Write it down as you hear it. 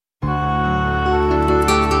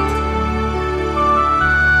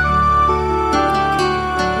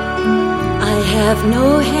have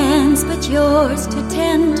no hands but yours to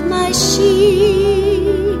tend my sheep,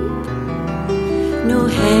 no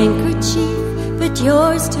handkerchief but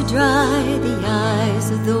yours to dry the eyes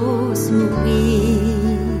of those who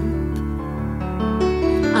weep.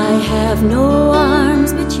 I have no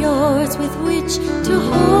arms but yours with which to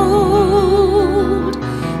hold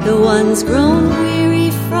the ones grown weary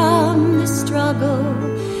from the struggle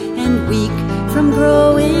and weak from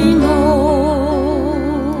growing old.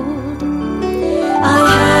 I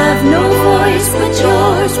have no voice but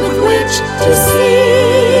yours with which to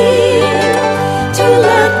sing, to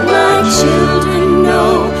let my children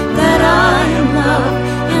know that I am love,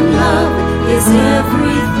 and love is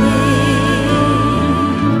everything.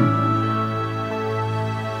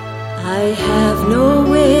 I have no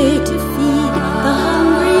way to feed the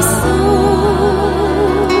hungry souls,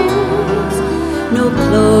 no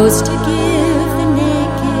clothes to give the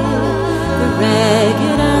naked, the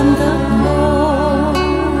ragged and the poor.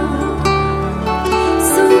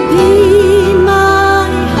 So be my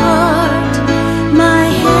heart, my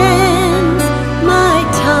hands, my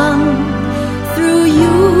tongue, through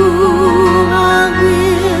you all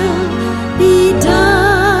will be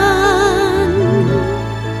done.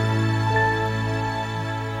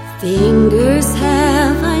 Fingers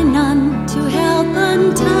have I none to help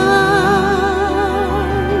untie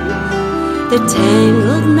the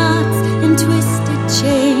tangled knots and twisted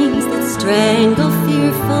chains that strangle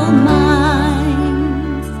fearful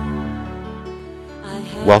minds.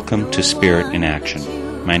 Welcome to Spirit in Action.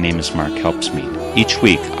 My name is Mark Helpsmeet. Each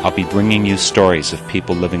week, I'll be bringing you stories of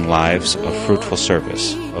people living lives of fruitful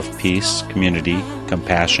service, of peace, community,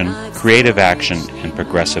 compassion, creative action, and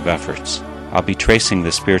progressive efforts. I'll be tracing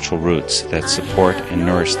the spiritual roots that support and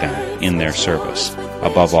nourish them in their service.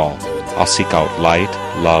 Above all, I'll seek out light,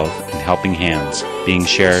 love, and helping hands being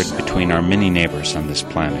shared between our many neighbors on this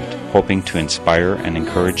planet, hoping to inspire and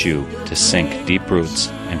encourage you to sink deep roots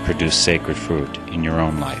and produce sacred fruit in your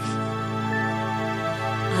own life.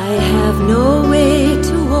 I have no way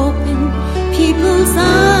to open people's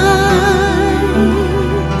eyes,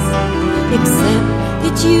 except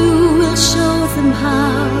that you will show them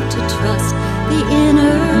how to trust the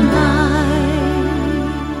inner light.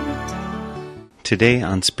 Today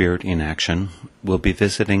on Spirit in Action, we'll be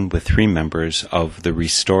visiting with 3 members of the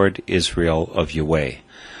Restored Israel of Yahweh,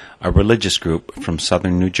 a religious group from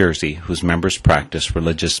southern New Jersey whose members practice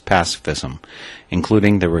religious pacifism,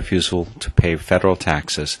 including the refusal to pay federal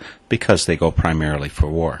taxes because they go primarily for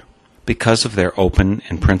war. Because of their open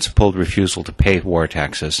and principled refusal to pay war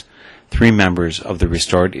taxes, 3 members of the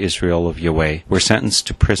Restored Israel of Yahweh were sentenced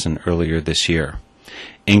to prison earlier this year.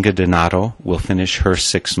 Inga Donato will finish her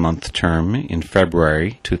 6-month term in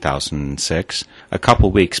February 2006, a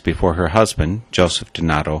couple weeks before her husband, Joseph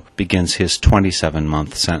Donato, begins his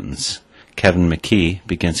 27-month sentence. Kevin McKee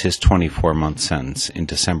begins his 24-month sentence in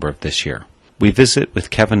December of this year. We visit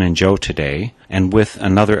with Kevin and Joe today, and with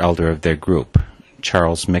another elder of their group,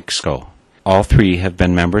 Charles Mixco. All 3 have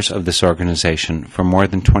been members of this organization for more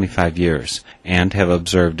than 25 years and have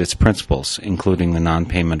observed its principles, including the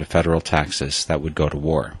non-payment of federal taxes that would go to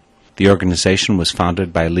war. The organization was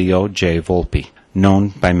founded by Leo J. Volpe, known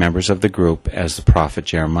by members of the group as the Prophet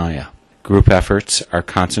Jeremiah. Group efforts are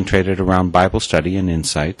concentrated around Bible study and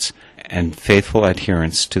insights and faithful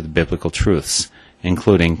adherence to the biblical truths,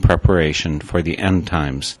 including preparation for the end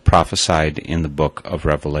times prophesied in the book of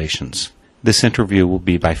Revelations. This interview will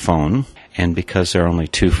be by phone, and because there are only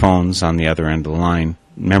 2 phones on the other end of the line,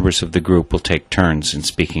 members of the group will take turns in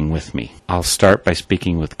speaking with me. I'll start by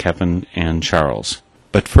speaking with Kevin and Charles,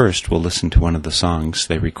 but first we'll listen to one of the songs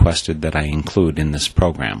they requested that I include in this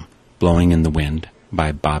program, Blowing in the Wind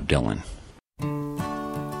by Bob Dylan.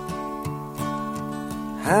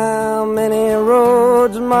 How many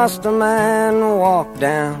roads must a man walk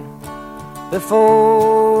down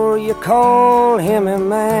before you call him a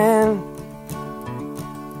man?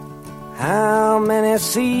 How many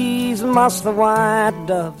seas must the white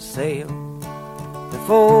dove sail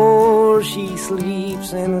before she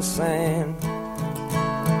sleeps in the sand?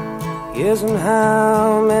 Yes, and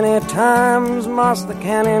how many times must the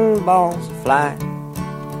cannonballs fly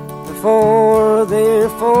before they're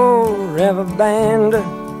forever banned?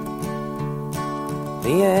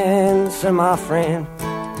 The answer, my friend,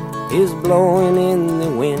 is blowing in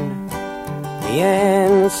the wind. The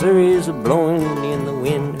answer is blowing in the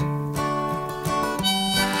wind.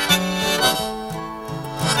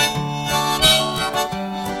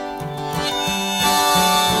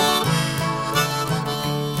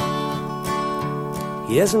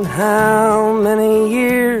 Yes, and how many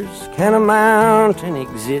years can a mountain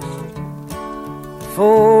exist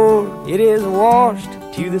before it is washed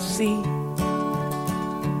to the sea?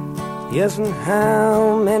 Yes, and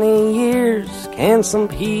how many years can some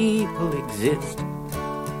people exist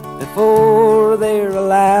before they're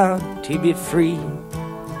allowed to be free?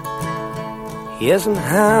 Yes, and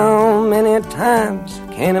how many times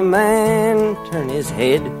can a man turn his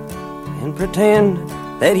head and pretend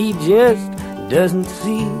that he just doesn't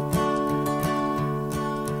see?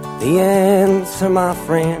 The answer, my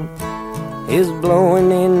friend, is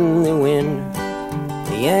blowing in the wind.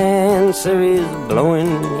 The answer is blowing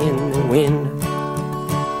in the wind.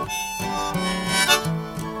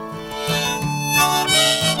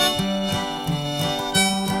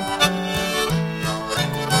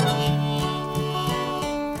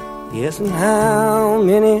 Yes, and how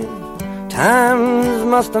many times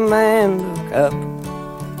must a man look up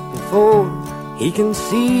before he can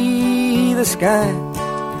see the sky?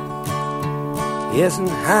 Yes, and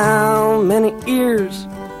how many ears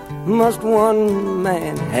must one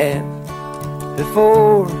man have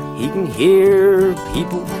before he can hear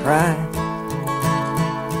people cry?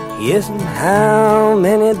 Yes, and how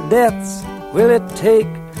many deaths will it take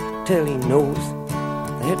till he knows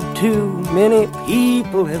that too many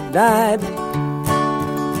people have died?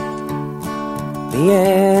 The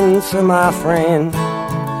answer, my friend,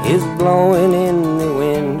 is blowing in the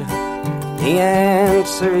wind. The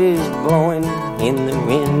answer is blowing in the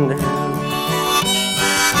wind.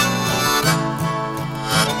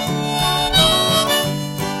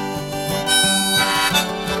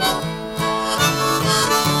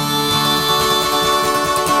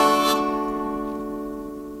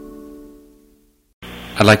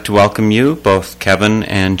 I'd like to welcome you, both Kevin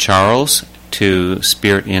and Charles, to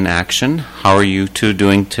Spirit in Action. How are you two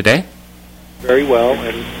doing today? Very well,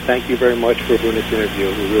 and thank you very much for doing this interview.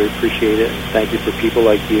 We really appreciate it, and thank you for people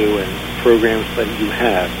like you and programs that you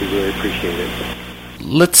have. We really appreciate it.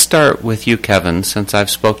 Let's start with you, Kevin, since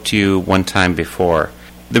I've spoke to you one time before.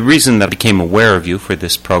 The reason that I became aware of you for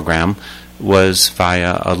this program was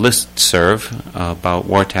via a listserv about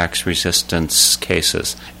war tax resistance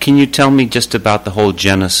cases. Can you tell me just about the whole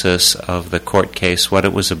genesis of the court case, what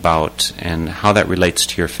it was about, and how that relates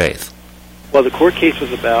to your faith? Well, the court case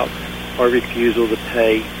was about our refusal to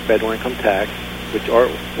pay federal income tax, which our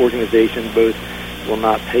organization both will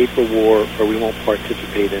not pay for war or we won't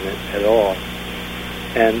participate in it at all.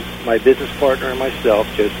 And my business partner and myself,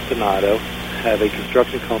 Joseph Donato, have a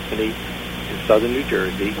construction company in southern New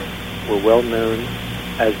Jersey. We're well known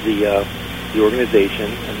as the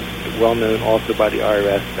organization, and well known also by the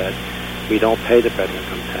IRS that we don't pay the federal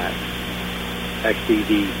income tax.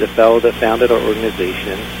 Actually, the fellow that founded our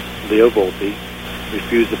organization, Leo Volpe,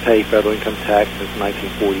 refused to pay federal income tax since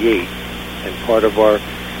 1948. And part of our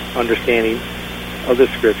understanding of the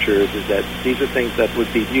scriptures is that these are things that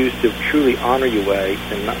would be used to truly honor Yahweh,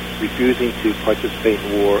 and not refusing to participate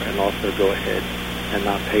in war and also go ahead and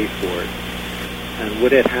not pay for it. And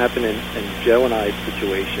what had happened in Joe and I's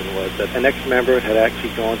situation was that an ex-member had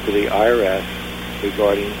actually gone to the IRS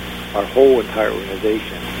regarding our whole entire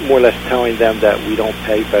organization, more or less telling them that we don't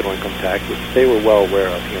pay federal income tax, which they were well aware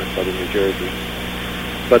of here in southern New Jersey.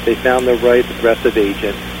 But they found the right aggressive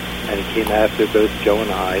agent, and he came after both Joe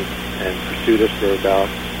and I and pursued us for about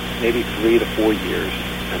maybe 3 to 4 years.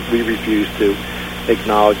 And we refused to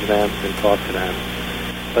acknowledge them and talk to them.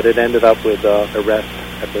 But it ended up with arrests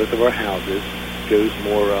at both of our houses. Joe's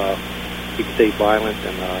more, you could say, violent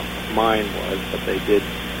than mine was, but they did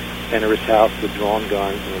enter his house with drawn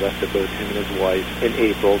guns and arrested both him and his wife in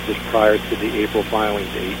April, just prior to the April filing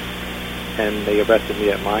date. And they arrested me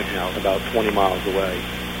at my house about 20 miles away.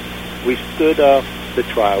 We stood the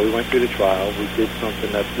trial. We went through the trial. We did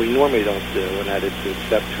something that we normally don't do, and that is to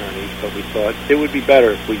accept attorneys. But we thought it would be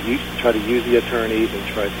better if we try to use the attorneys and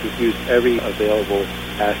try to use every available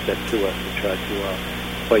asset to us to try to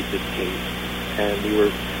fight this case. And we were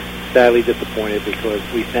sadly disappointed because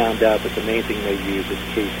we found out that the main thing they use is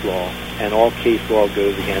case law. And all case law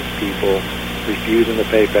goes against people refusing to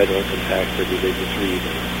pay federal income tax for religious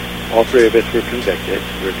reasons. All three of us were convicted.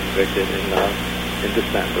 We were convicted in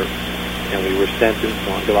December. And we were sentenced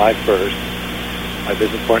on July 1st. My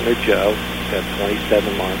business partner, Joe, got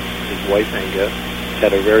 27 months. His wife, Inga,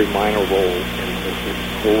 had a very minor role in this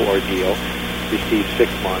whole ordeal, received 6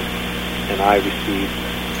 months, and I received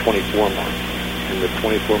 24 months. And the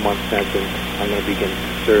 24-month sentence, I'm going to begin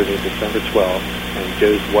serving December 12th, and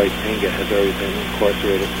Joe's wife, Inga, has already been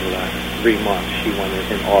incarcerated for the last 3 months. She went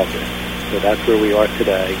in August. So that's where we are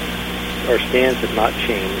today. Our stands have not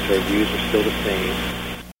changed. Our views are still the same.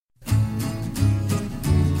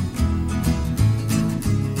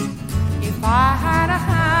 If I had a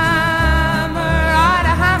hammer, I'd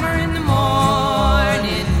a hammer in the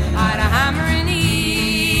morning, I'd a hammer in the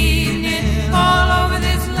evening, all over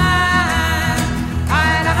this land.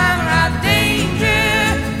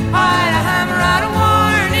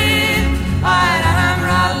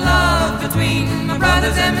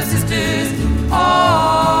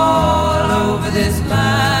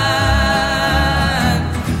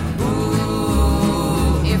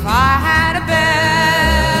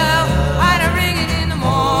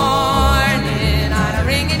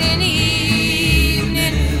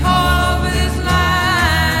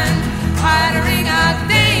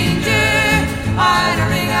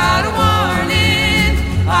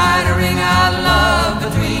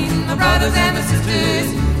 and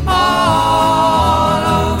sisters all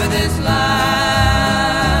over this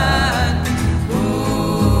land.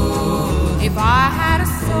 Ooh, if I had a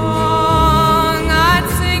song, I'd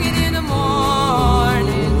sing it in the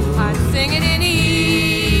morning, I'd sing it in the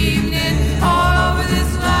evening, all over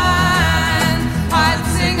this land. I'd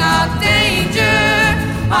sing out danger,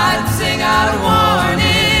 I'd sing out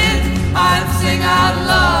warning, I'd sing out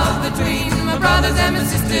love between my brothers and my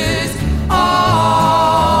sisters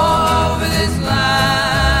all over this land.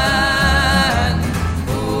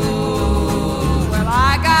 Ooh, well,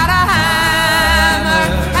 I got a hammer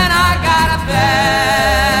and I got a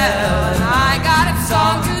bell and I got a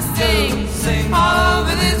song to sing all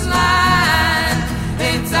over this land.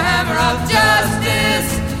 It's a hammer of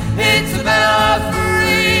justice, it's a bell of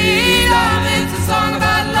freedom, it's a song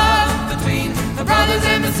about love between the brothers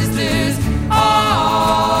and the sisters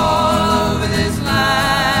all over this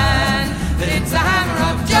land. It's a hammer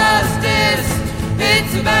of justice,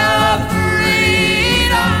 it's a bell of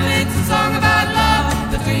freedom, it's a song about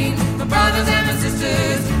love between the brothers and the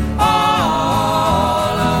sisters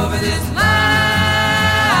all over this land.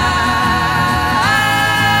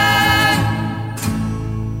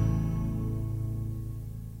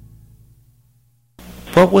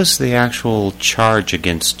 What was the actual charge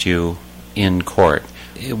against you in court?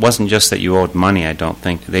 It wasn't just that you owed money, I don't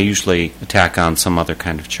think. They usually attack on some other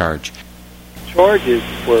kind of charge. Charges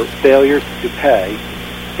were failure to pay.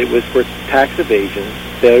 It was for tax evasion,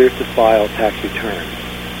 failure to file tax returns.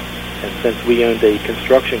 And since we owned a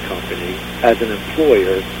construction company, as an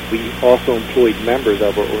employer, we also employed members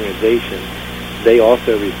of our organization. They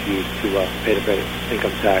also refused to pay the federal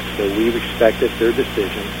income tax, so we respected their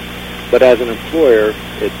decision. But as an employer,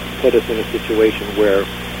 it put us in a situation where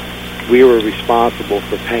we were responsible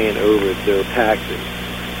for paying over their taxes.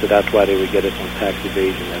 So that's why they would get us on tax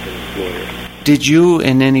evasion as an employer. Did you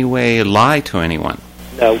in any way lie to anyone?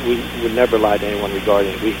 No, we would never lie to anyone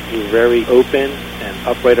regarding it. We were very open and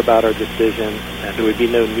upright about our decision, and there would be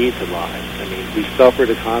no need to lie. I mean, we suffer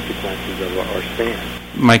the consequences of our stand.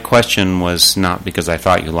 My question was not because I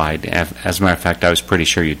thought you lied. As a matter of fact, I was pretty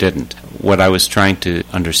sure you didn't. What I was trying to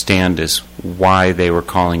understand is why they were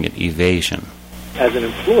calling it evasion. As an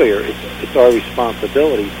employer, it's our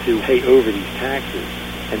responsibility to pay over these taxes,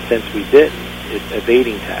 and since we didn't, it's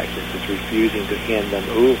evading taxes. It's refusing to hand them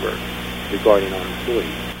over regarding our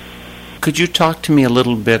employees. Could you talk to me a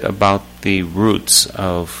little bit about the roots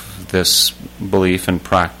of this belief and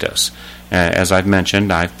practice? As I've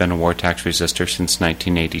mentioned, I've been a war tax resister since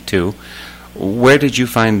 1982. Where did you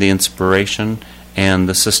find the inspiration and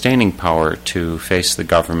the sustaining power to face the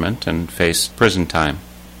government and face prison time?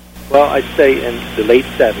 Well, I'd say in the late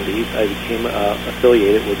 70s, I became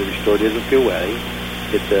affiliated with the Restored Israel Way.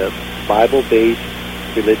 It's a Bible-based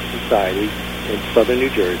religious society in southern New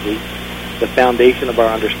Jersey. The foundation of our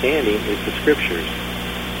understanding is the Scriptures.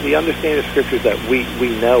 We understand the Scriptures that we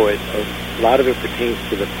know it. A lot of it pertains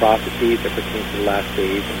to the prophecies that pertains to the last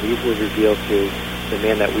days, and these were revealed to the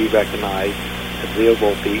man that we recognize as Leo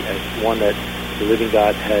Volpe, as one that the living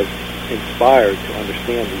God has inspired to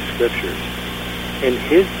understand these Scriptures. In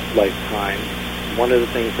his lifetime, one of the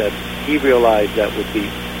things that he realized that would be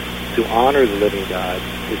to honor the living God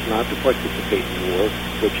is not to participate in war,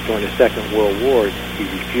 which during the Second World War, he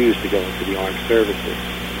refused to go into the armed services.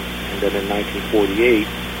 And then in 1948,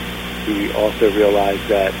 he also realized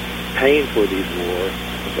that paying for these wars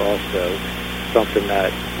was also something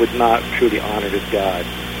that would not truly honor his God.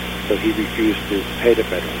 So he refused to pay the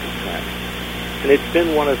federal income tax. And it's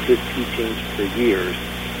been one of his teachings for years,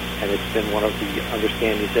 and it's been one of the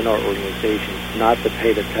understandings in our organization not to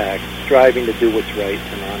pay the tax, striving to do what's right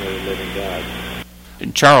and honor the living God.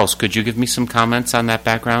 Charles, could you give me some comments on that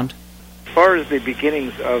background? As far as the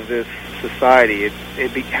beginnings of this society, it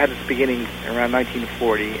had its beginnings around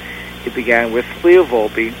 1940. It began with Leo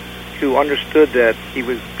Volpe, who understood that he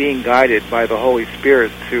was being guided by the Holy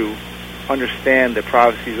Spirit to understand the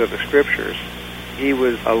prophecies of the Scriptures. He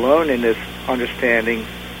was alone in this understanding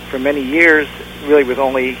for many years, really with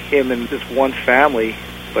only him and this one family,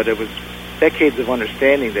 but it was decades of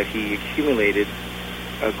understanding that he accumulated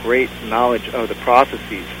a great knowledge of the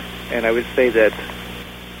prophecies. And I would say that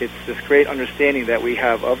it's this great understanding that we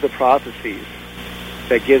have of the prophecies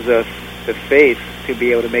that gives us the faith to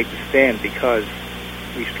be able to make the stand, because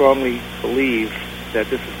we strongly believe that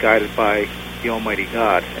this is guided by the Almighty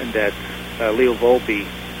God, and that Leo Volpe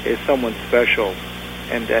is someone special,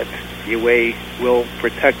 and that Yahweh will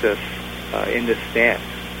protect us in this stand.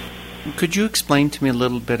 Could you explain to me a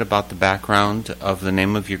little bit about the background of the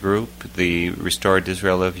name of your group, the Restored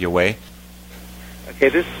Israel of Yahweh? Okay,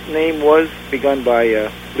 this name was begun by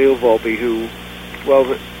Leo Volpe, who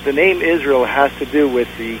Well, the name Israel has to do with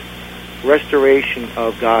the restoration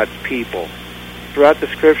of God's people. Throughout the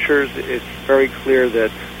Scriptures, it's very clear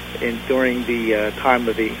that during the time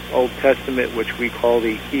of the Old Testament, which we call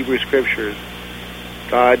the Hebrew Scriptures,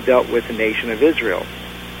 God dealt with the nation of Israel.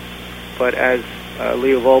 But as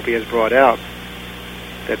Leo Volpe has brought out,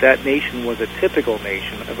 that nation was a typical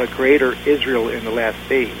nation of a greater Israel in the last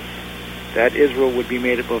days. That Israel would be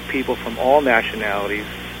made up of people from all nationalities,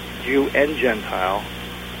 Jew and Gentile.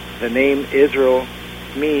 The name Israel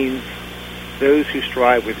means those who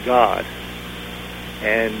strive with God.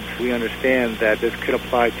 And we understand that this could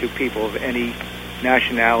apply to people of any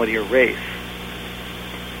nationality or race.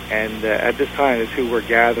 And at this time is who we're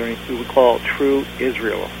gathering, who we call true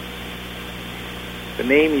Israel. The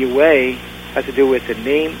name Yahweh has to do with the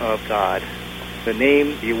name of God. The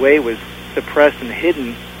name Yahweh was suppressed and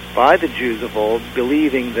hidden by the Jews of old,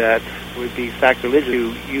 believing that it would be sacrilegious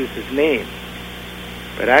to use his name.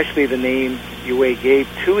 But actually the name Yahweh gave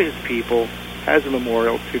to his people as a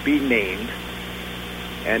memorial to be named,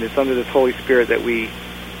 and it's under this Holy Spirit that we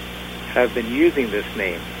have been using this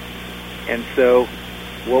name. And so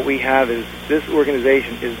what we have is this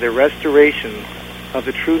organization is the restoration of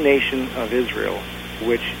the true nation of Israel,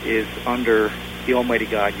 which is under the Almighty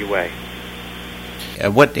God, Yahweh.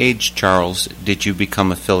 At what age, Charles, did you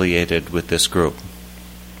become affiliated with this group?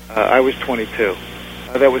 I was 22.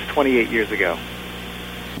 That was 28 years ago.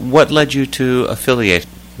 What led you to affiliate?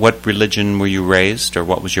 What religion were you raised, or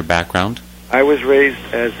what was your background? I was raised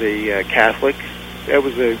as a Catholic. I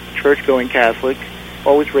was a church-going Catholic,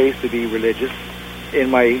 always raised to be religious. In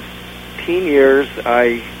my teen years,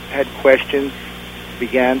 I had questions,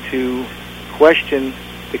 began to question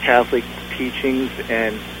the Catholic teachings,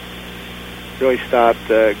 and really stopped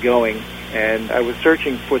going. And I was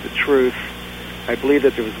searching for the truth. I believed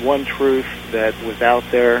that there was one truth that was out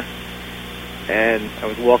there. And I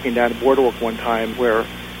was walking down the boardwalk one time where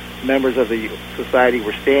members of the society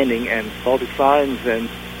were standing and saw the signs and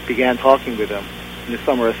began talking with them in the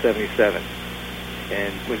summer of '77.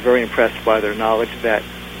 And was very impressed by their knowledge that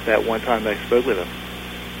one time I spoke with them.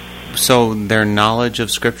 So their knowledge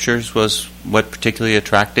of Scriptures was what particularly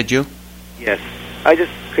attracted you? Yes. I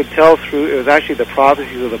just could tell through, it was actually the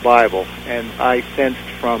prophecies of the Bible, and I sensed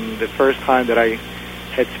from the first time that I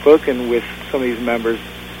had spoken with some of these members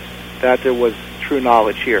that there was true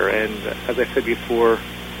knowledge here. And as I said before,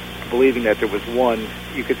 believing that there was one,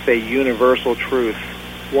 you could say, universal truth,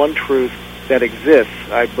 one truth that exists.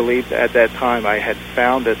 I believed at that time I had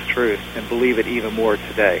found this truth and believe it even more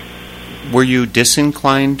today. Were you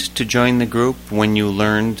disinclined to join the group when you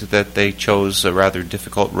learned that they chose a rather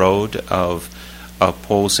difficult road of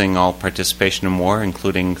opposing all participation in war,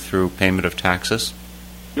 including through payment of taxes?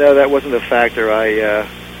 No, that wasn't a factor.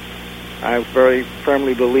 I very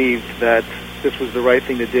firmly believed that this was the right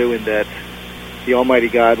thing to do and that the Almighty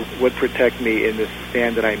God would protect me in this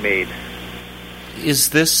stand that I made. Is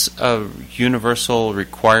this a universal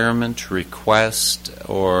requirement, request,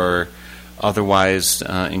 or otherwise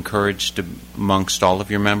encouraged amongst all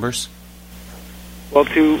of your members? Well,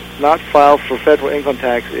 to not file for federal income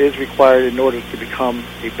tax is required in order to become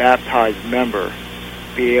a baptized member,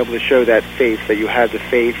 be able to show that faith, that you have the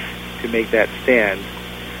faith to make that stand.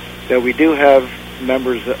 So we do have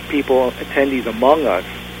members, people, attendees among us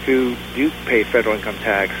who do pay federal income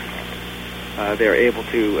tax. They're able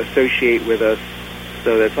to associate with us,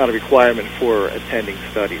 so that's not a requirement for attending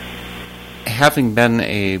studies. Having been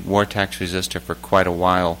a war tax resistor for quite a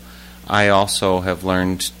while, I also have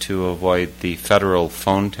learned to avoid the federal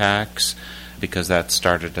phone tax because that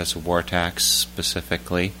started as a war tax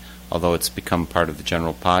specifically, although it's become part of the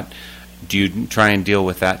general pot. Do you try and deal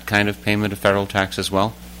with that kind of payment of federal tax as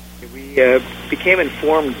well? We became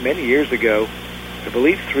informed many years ago, I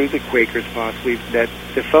believe through the Quakers possibly, that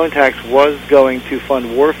the phone tax was going to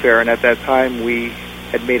fund warfare, and at that time we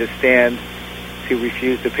had made a stand to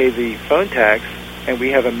refuse to pay the phone tax, and we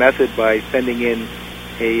have a method by sending in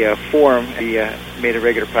a form. We made a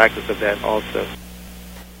regular practice of that also.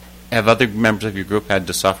 Have other members of your group had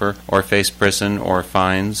to suffer or face prison or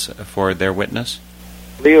fines for their witness?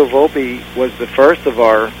 Leo Volpe was the first of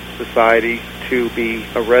our society to be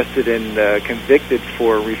arrested and convicted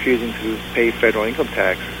for refusing to pay federal income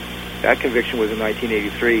tax. That conviction was in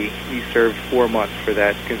 1983. He served 4 months for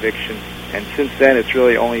that conviction. And since then, it's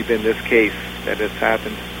really only been this case that has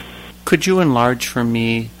happened. Could you enlarge for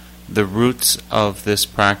me the roots of this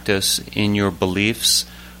practice in your beliefs?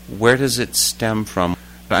 Where does it stem from?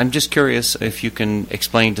 I'm just curious if you can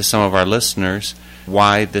explain to some of our listeners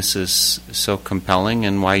why this is so compelling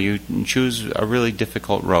and why you choose a really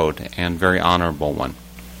difficult road and very honorable one.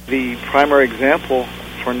 The primary example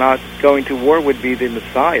for not going to war would be the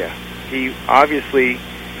Messiah. He obviously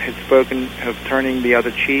had spoken of turning the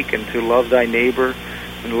other cheek and to love thy neighbor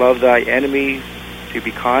and love thy enemy, to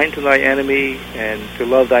be kind to thy enemy, and to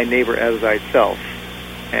love thy neighbor as thyself.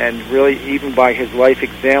 And really, even by his life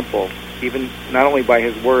example, even not only by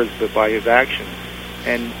his words, but by his actions,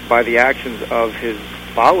 and by the actions of his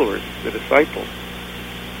followers, the disciples,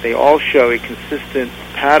 they all show a consistent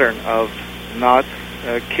pattern of not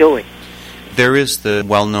killing. There is the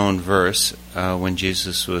well-known verse when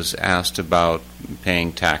Jesus was asked about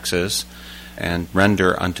paying taxes and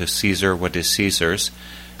render unto Caesar what is Caesar's.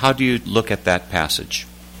 How do you look at that passage?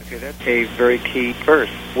 Okay, that's a very key verse.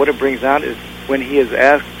 What it brings out is when he is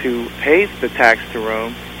asked to pay the tax to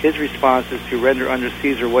Rome, his response is to render unto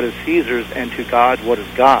Caesar what is Caesar's and to God what is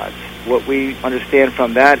God's. What we understand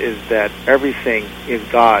from that is that everything is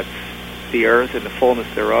God's. The earth and the fullness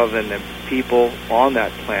thereof and the people on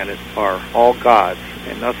that planet are all God's,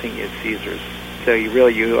 and nothing is Caesar's. So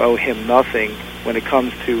you owe him nothing when it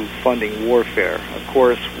comes to funding warfare. Of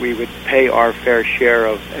course, we would pay our fair share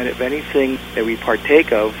of, and if anything that we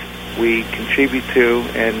partake of, we contribute to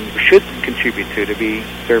and should contribute to be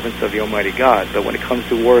servants of the Almighty God. But when it comes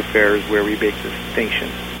to warfare is where we make the distinction.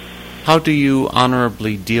 How do you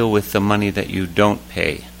honorably deal with the money that you don't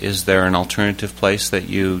pay? Is there an alternative place that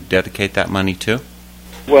you dedicate that money to?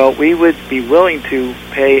 Well, we would be willing to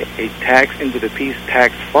pay a tax into the peace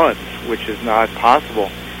tax funds, which is not possible.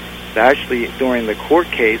 Actually, during the court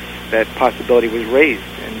case, that possibility was raised,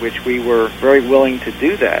 in which we were very willing to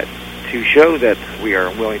do that, to show that we are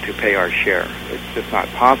willing to pay our share. It's just not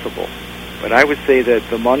possible. But I would say that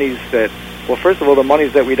the monies that, well, first of all, the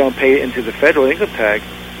monies that we don't pay into the federal income tax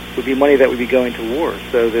would be money that would be going to war.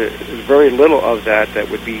 So there's very little of that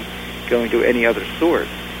would be going to any other source.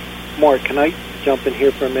 Mark, can I jump in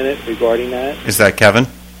here for a minute regarding that? Is that Kevin?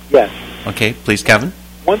 Yes. Okay, please, Kevin.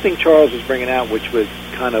 One thing Charles was bringing out, which was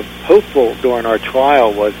kind of hopeful during our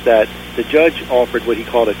trial, was that the judge offered what he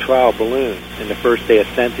called a trial balloon in the first day of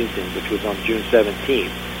sentencing, which was on June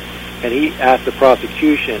 17th. And he asked the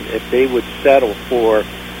prosecution if they would settle for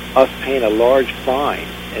us paying a large fine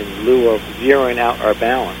in lieu of zeroing out our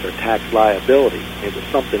balance, or tax liability. It was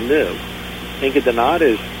something new.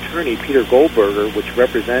 Encadenato's attorney, Peter Goldberger, which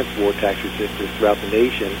represents war tax resistors throughout the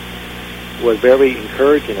nation, was very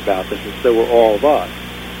encouraging about this, and so were all of us.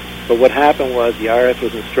 But what happened was the IRS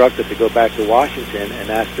was instructed to go back to Washington and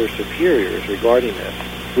ask their superiors regarding this.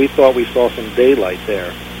 We thought we saw some daylight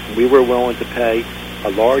there. We were willing to pay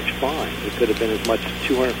a large fine. It could have been as much as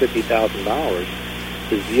 $250,000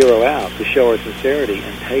 to zero out, to show our sincerity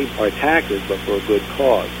and pay our taxes, but for a good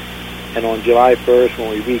cause. And on July 1st, when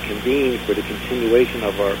we reconvened for the continuation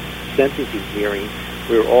of our sentencing hearing,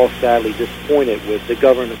 we were all sadly disappointed with the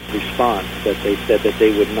government's response, that they said that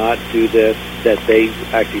they would not do this, that they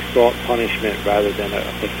actually sought punishment rather than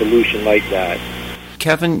a solution like that.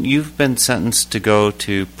 Kevin, you've been sentenced to go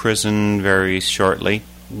to prison very shortly.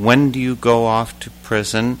 When do you go off to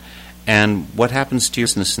prison, and what happens to your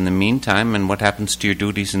business in the meantime, and what happens to your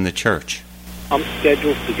duties in the church? I'm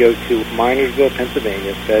scheduled to go to Minersville,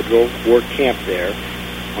 Pennsylvania, federal war camp there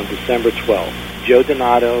on December 12th. Joe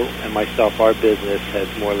Donato and myself, our business has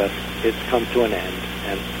more or less, it's come to an end,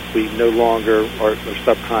 and we no longer are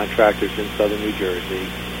subcontractors in southern New Jersey.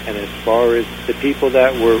 And as far as the people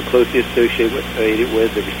that we're closely associated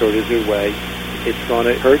with the Restored Israel Way, it's going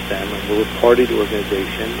to hurt them, and we're part of the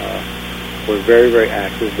organization. We're very, very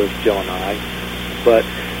active, both Joe and I, but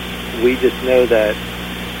we just know that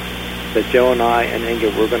Joe and I and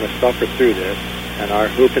Inga, we're going to suffer through this, and our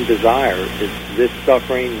hope and desire is this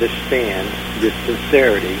suffering, this stand, this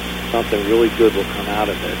sincerity, something really good will come out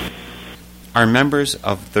of it. Are members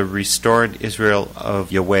of the Restored Israel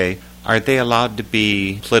of Yahweh, are they allowed to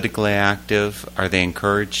be politically active? Are they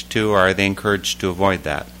encouraged to, or are they encouraged to avoid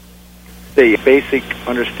that? The basic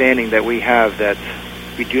understanding that we have that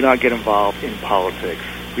we do not get involved in politics.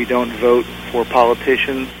 We don't vote for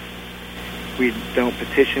politicians. We don't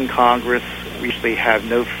petition Congress. We usually have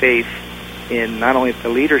no faith in not only the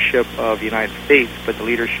leadership of the United States, but the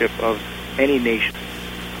leadership of any nation.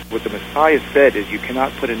 What the Messiah said is you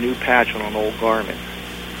cannot put a new patch on an old garment.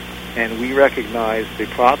 And we recognize the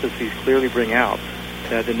prophecies clearly bring out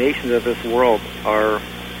that the nations of this world are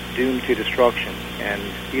doomed to destruction. And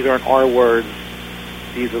these aren't our words,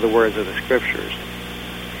 these are the words of the Scriptures.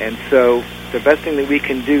 And so the best thing that we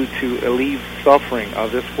can do to alleviate suffering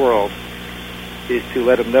of this world is to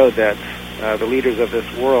let them know that the leaders of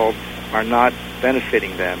this world are not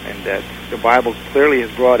benefiting them, and that the Bible clearly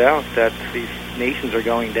has brought out that these nations are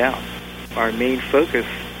going down. Our main focus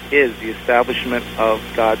is the establishment of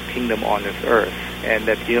God's kingdom on this earth. and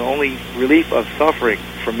that the only relief of suffering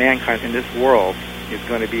for mankind in this world is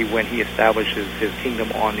going to be when he establishes his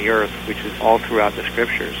kingdom on the earth, which is all throughout the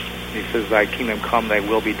Scriptures. He says, "Thy kingdom come, thy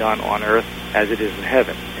will be done on earth as it is in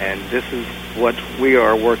heaven." And this is what we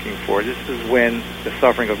are working for. This is when the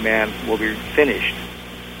suffering of man will be finished.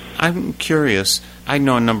 I'm curious. I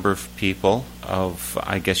know a number of people of,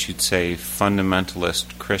 I guess you'd say,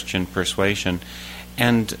 fundamentalist Christian persuasion,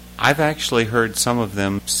 and I've actually heard some of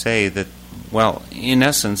them say that, well, in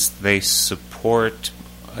essence, they support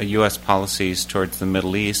U.S. policies towards the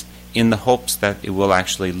Middle East in the hopes that it will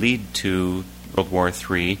actually lead to World War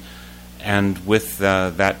III, and with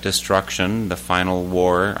that destruction, the final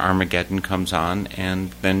war, Armageddon, comes on,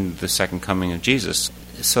 and then the second coming of Jesus.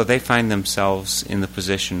 So they find themselves in the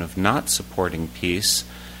position of not supporting peace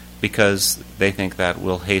because they think that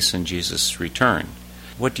will hasten Jesus' return.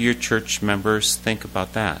 What do your church members think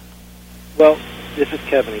about that? Well, this is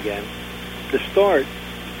Kevin again. To start,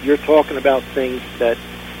 you're talking about things that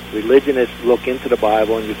religionists look into the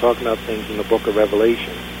Bible, and you're talking about things in the book of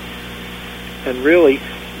Revelation. And really,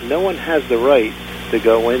 no one has the right to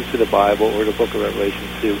go into the Bible or the book of Revelation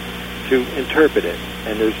to interpret it.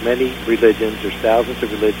 And there's many religions, there's thousands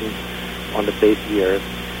of religions on the face of the earth,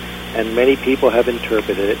 and many people have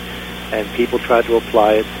interpreted it, and people try to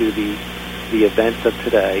apply it to the events of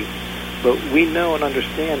today. But we know and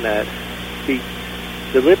understand that the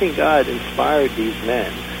living God inspired these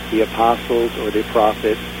men, the apostles or the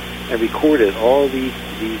prophets, and recorded all these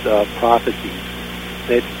prophecies.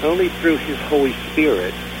 And it's only through His Holy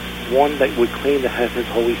Spirit, one that would claim to have His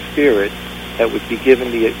Holy Spirit, that would be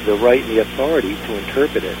given the right and the authority to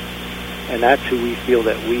interpret it. And that's who we feel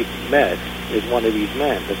that we've met, is one of these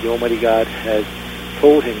men, that the Almighty God has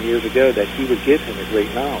told him years ago that He would give him a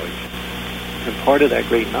great knowledge. And part of that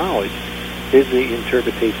great knowledge is the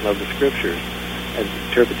interpretation of the Scriptures and the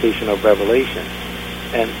interpretation of Revelation.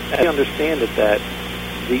 And I understand that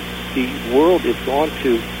the world is going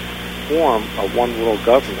to form a one-world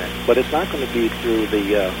government, but it's not going to be through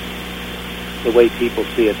the way people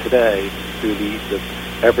see it today, through the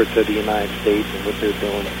efforts of the United States and what they're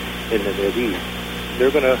doing in the Middle East.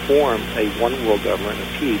 They're going to form a one-world government of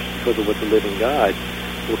peace because of what the living God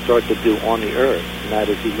will start to do on the earth. And that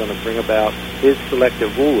is, He's going to bring about His selected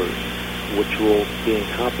rulers, which will be in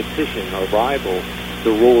competition or rival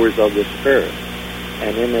the rulers of this earth.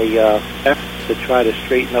 And in a effort to try to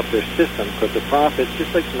straighten up their system, because the prophets,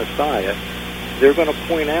 just like the Messiah, they're going to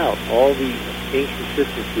point out all the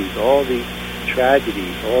inconsistencies, all the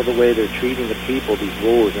tragedies, all the way they're treating the people, these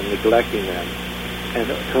rulers, and neglecting them. And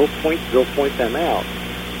they'll point them out.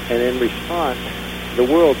 And in response, the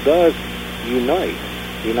world does unite.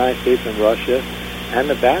 The United States and Russia and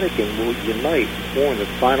the Vatican will unite and form the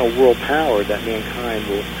final world power that mankind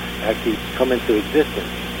will actually come into existence.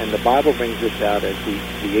 And the Bible brings this out as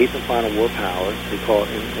the eighth and final world power. They call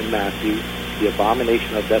it in Matthew the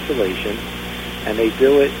abomination of desolation. And they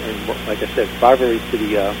do it, and like I said, rivalry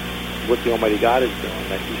to what the Almighty God is doing,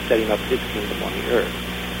 that He's setting up His kingdom on the earth.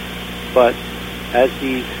 But as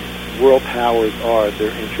these world powers are,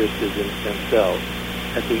 their interest is in themselves.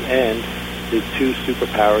 At the end, the two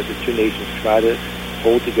superpowers, the two nations, try to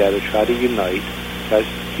hold together, try to unite, try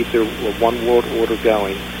to keep their one world order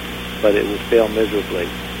going, but it will fail miserably.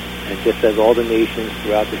 And just as all the nations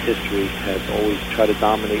throughout the history have always tried to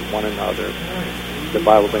dominate one another, the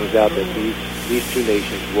Bible brings out that these two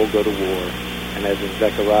nations will go to war. And as in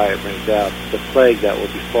Zechariah brings out, the plague that will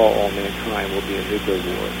befall all mankind will be a nuclear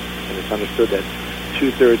war. And it's understood that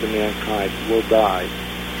 2/3 of mankind will die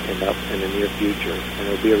in the near future. And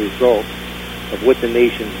it will be a result of what the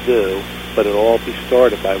nations do, but it will all be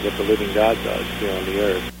started by what the living God does here on the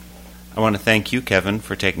earth. I want to thank you, Kevin,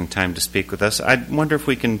 for taking time to speak with us. I wonder if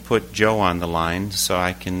we can put Joe on the line so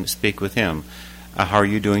I can speak with him. How are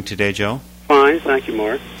you doing today, Joe? Fine, thank you,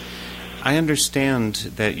 Mark. I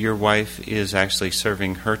understand that your wife is actually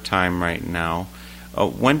serving her time right now.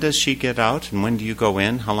 When does she get out, and when do you go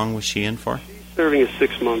in? How long was she in for? She's serving a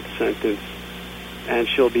 6-month sentence, and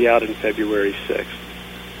she'll be out in February 6th.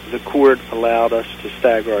 The court allowed us to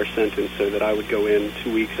stagger our sentence so that I would go in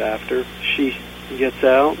 2 weeks after she gets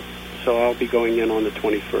out, so I'll be going in on the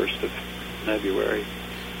 21st of February.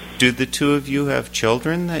 Do the two of you have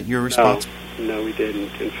children that you're responsible? No, we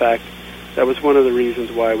didn't. In fact, that was one of the reasons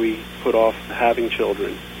why we put off having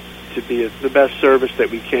children, to be the best service that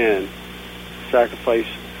we can, sacrifice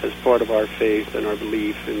as part of our faith and our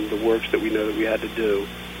belief in the works that we know that we had to do.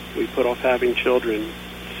 We put off having children,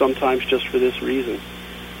 sometimes just for this reason.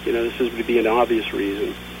 You know, this would be an obvious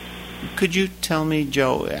reason. Could you tell me,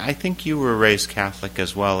 Joe, I think you were raised Catholic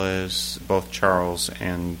as well as both Charles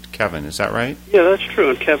and Kevin, is that right? Yeah, that's true,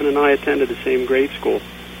 and Kevin and I attended the same grade school.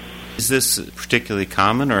 Is this particularly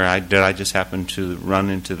common, or did I just happen to run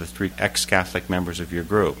into the 3 ex-Catholic members of your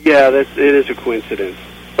group? Yeah, it is a coincidence.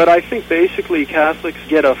 But I think basically Catholics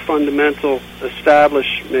get a fundamental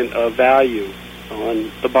establishment of value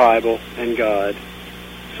on the Bible and God.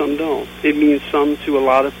 Some don't. It means some to a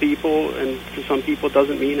lot of people, and to some people it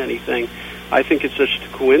doesn't mean anything. I think it's just a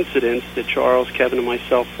coincidence that Charles, Kevin, and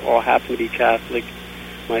myself all happen to be Catholic.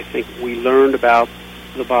 I think we learned about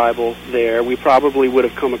the Bible there. We probably would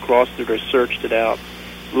have come across it or searched it out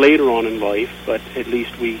later on in life, but at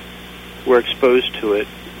least we were exposed to it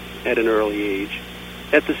at an early age.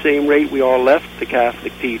 At the same rate, we all left the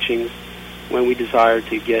Catholic teachings when we desired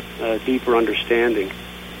to get a deeper understanding.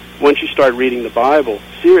 Once you start reading the Bible,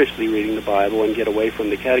 seriously reading the Bible, and get away from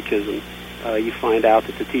the catechism, you find out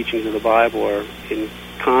that the teachings of the Bible are in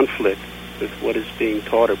conflict with what is being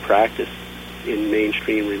taught or practiced in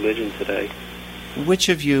mainstream religion today. Which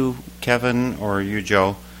of you, Kevin or you,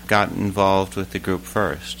 Joe, got involved with the group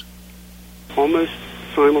first? Almost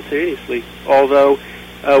simultaneously, although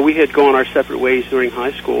we had gone our separate ways during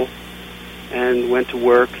high school and went to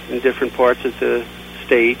work in different parts of the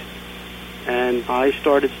state. And I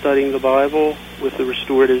started studying the Bible with the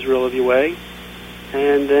Restored Israel of Yahweh.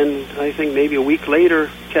 And then I think maybe a week later,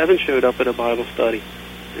 Kevin showed up at a Bible study.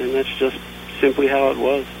 And that's just simply how it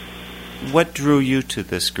was. What drew you to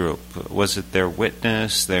this group? Was it their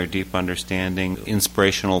witness, their deep understanding,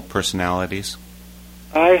 inspirational personalities?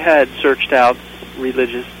 I had searched out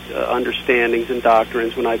religious understandings and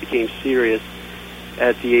doctrines when I became serious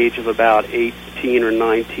at the age of about 18 or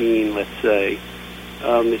 19, let's say.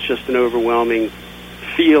 It's just an overwhelming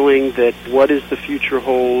feeling that what does the future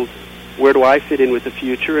hold? Where do I fit in with the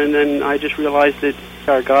future? And then I just realized that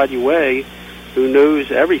our God Yahweh, who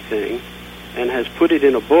knows everything and has put it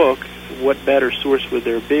in a book, what better source would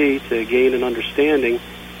there be to gain an understanding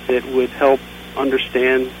that would help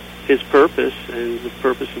understand his purpose and the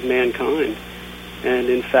purpose of mankind? And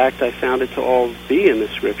in fact, I found it to all be in the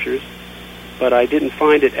Scriptures, but I didn't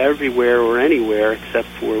find it everywhere or anywhere except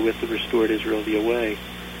for with the Restored Israel of Yahweh.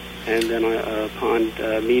 And then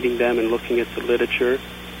upon meeting them and looking at the literature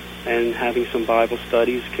and having some Bible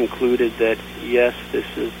studies, concluded that, yes, this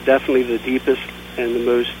is definitely the deepest and the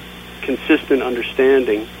most consistent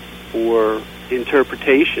understanding or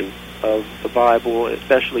interpretation of the Bible,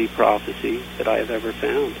 especially prophecy, that I have ever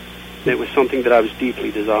found. It was something that I was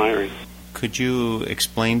deeply desiring. Could you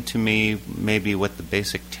explain to me maybe what the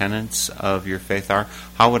basic tenets of your faith are?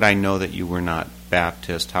 How would I know that you were not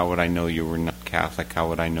Baptist? How would I know you were not Catholic? How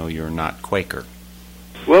would I know you're not Quaker?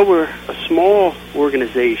 Well, we're a small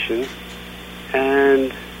organization,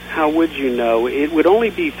 and how would you know? It would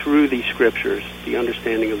only be through the Scriptures, the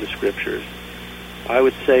understanding of the Scriptures. I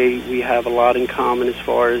would say we have a lot in common as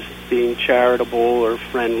far as being charitable or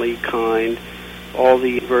friendly, kind, all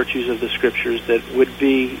the virtues of the Scriptures that would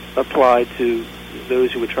be applied to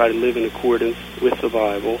those who would try to live in accordance with the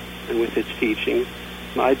Bible and with its teachings.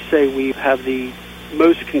 I'd say we have the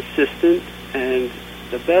most consistent and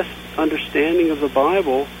the best understanding of the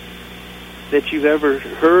Bible that you've ever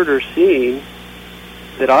heard or seen,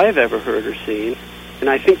 that I've ever heard or seen. And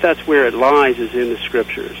I think that's where it lies, is in the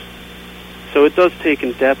Scriptures. So it does take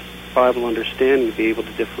in-depth Bible understanding to be able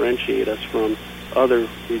to differentiate us from other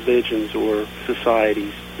religions or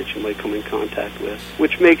societies that you might come in contact with,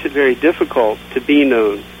 which makes it very difficult to be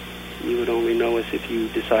known. You would only know us if you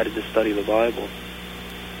decided to study the Bible.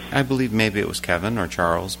 I believe maybe it was Kevin or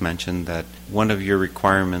Charles mentioned that one of your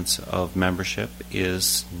requirements of membership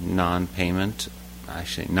is non-payment,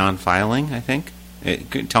 actually non-filing, I think.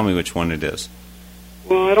 Tell me which one it is.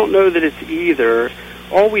 Well, I don't know that it's either.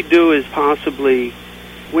 All we do is possibly,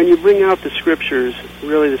 when you bring out the Scriptures,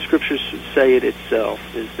 really the Scriptures say it itself,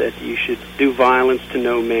 is that you should do violence to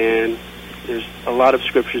no man. There's a lot of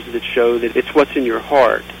Scriptures that show that it's what's in your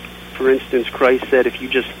heart. For instance, Christ said, if you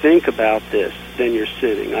just think about this, then you're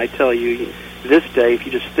sinning. I tell you, this day, if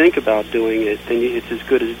you just think about doing it, then it's as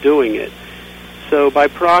good as doing it. So by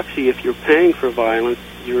proxy, if you're paying for violence,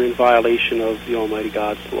 you're in violation of the Almighty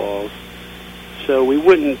God's laws. So we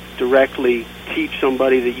wouldn't directly teach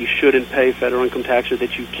somebody that you shouldn't pay federal income tax or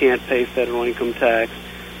that you can't pay federal income tax.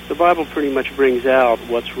 The Bible pretty much brings out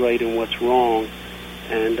what's right and what's wrong,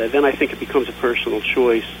 and then I think it becomes a personal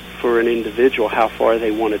choice for an individual how far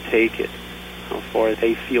they want to take it, how far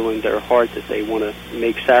they feel in their heart that they want to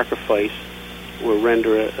make sacrifice or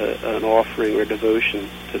render an offering or devotion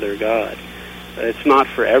to their God. It's not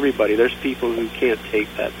for everybody. There's people who can't take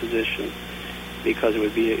that position. because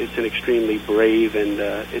it's an extremely brave and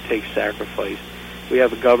it takes sacrifice. We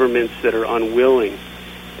have governments that are unwilling.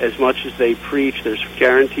 As much as they preach there's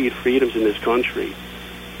guaranteed freedoms in this country,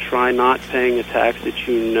 try not paying a tax that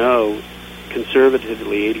you know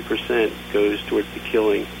conservatively 80% goes towards the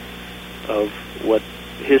killing of what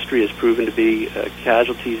history has proven to be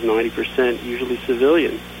casualties, 90% usually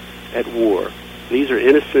civilian at war. These are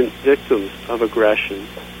innocent victims of aggression.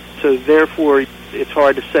 So therefore, it's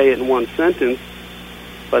hard to say it in one sentence,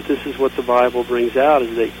 but this is what the Bible brings out,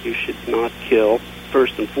 is that you should not kill.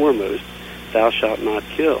 First and foremost, thou shalt not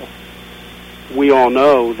kill. We all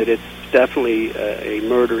know that it's definitely a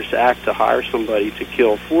murderous act to hire somebody to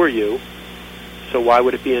kill for you, so why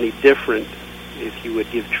would it be any different if you would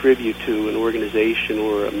give tribute to an organization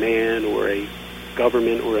or a man or a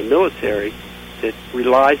government or a military that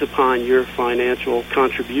relies upon your financial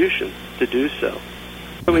contribution to do so?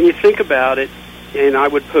 When you think about it, and I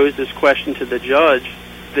would pose this question to the judge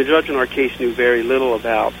in our case knew very little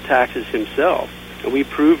about taxes himself. And we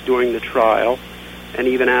proved during the trial, and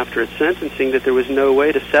even after its sentencing, that there was no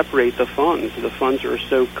way to separate the funds. The funds are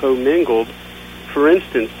so commingled. For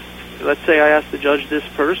instance, let's say I asked the judge this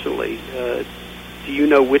personally, do you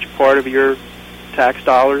know which part of your tax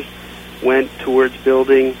dollars went towards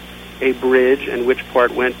building a bridge and which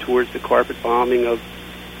part went towards the carpet bombing of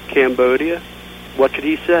Cambodia? What could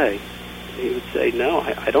he say? He would say, no,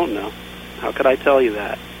 I don't know. How could I tell you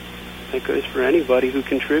that? That goes for anybody who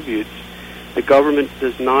contributes. The government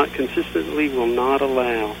does not, consistently will not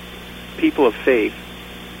allow people of faith,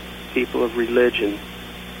 people of religion,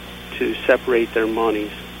 to separate their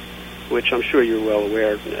monies, which I'm sure you're well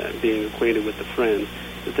aware, being acquainted with the Friends,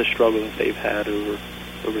 with the struggle that they've had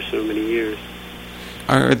over so many years.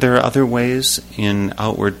 Are there other ways in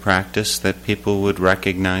outward practice that people would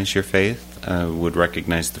recognize your faith, would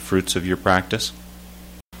recognize the fruits of your practice?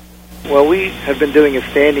 Well, we have been doing a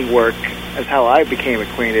standing work as how I became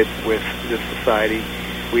acquainted with this society.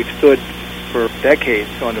 We've stood for decades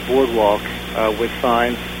on the boardwalk with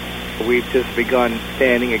signs. We've just begun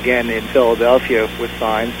standing again in Philadelphia with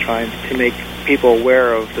signs, trying to make people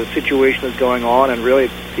aware of the situation that's going on and really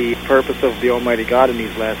the purpose of the Almighty God in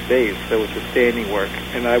these last days. So it's a standing work.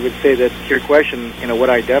 And I would say that your question, what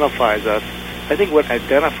identifies us, I think what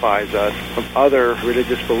identifies us from other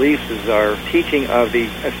religious beliefs is our teaching of the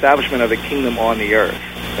establishment of the kingdom on the earth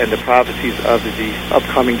and the prophecies of the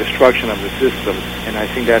upcoming destruction of the system. And I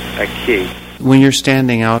think that's a key. When you're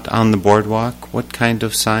standing out on the boardwalk, what kind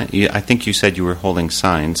of sign? I think you said you were holding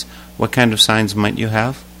signs. What kind of signs might you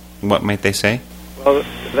have? What might they say? Well,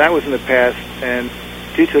 that was in the past, and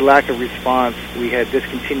due to lack of response, we had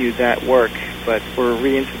discontinued that work. But we're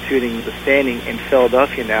reinstituting the standing in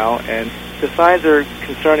Philadelphia now, and the signs are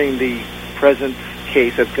concerning the present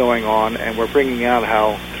case that's going on, and we're bringing out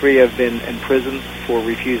how 3 have been in prison for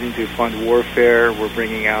refusing to fund warfare. We're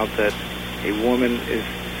bringing out that a woman is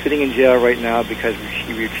sitting in jail right now because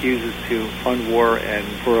she refuses to fund war and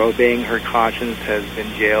for obeying her conscience has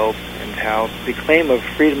been jailed, and how the claim of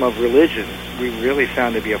freedom of religion we really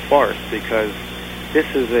found to be a farce, because this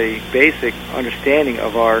is a basic understanding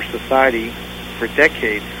of our society for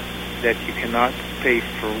decades, that you cannot pay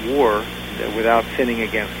for war without sinning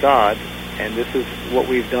against God, and this is what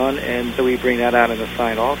we've done, and so we bring that out in the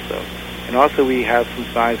sign also. And also we have some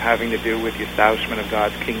signs having to do with the establishment of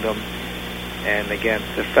God's kingdom, and again,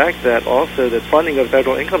 the fact that also the funding of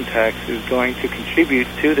federal income tax is going to contribute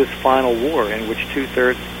to this final war in which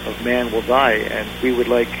 2/3 of man will die, and we would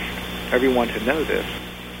like everyone to know this.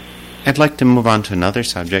 I'd like to move on to another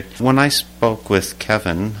subject. When I spoke with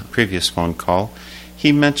Kevin, previous phone call,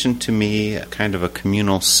 he mentioned to me kind of a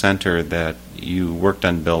communal center that you worked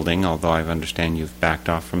on building, although I understand you've backed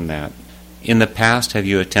off from that. In the past, have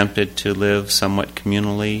you attempted to live somewhat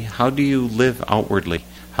communally? How do you live outwardly?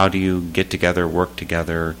 How do you get together, work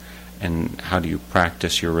together, and how do you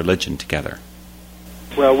practice your religion together?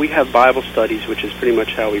 Well, we have Bible studies, which is pretty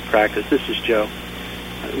much how we practice. This is Joe,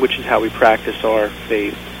 which is how we practice our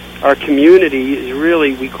faith. Our community is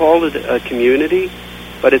really, we call it a community,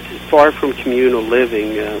 but it's far from communal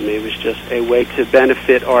living. It was just a way to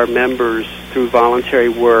benefit our members through voluntary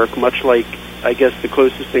work, much like, I guess the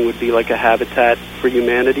closest thing would be like a Habitat for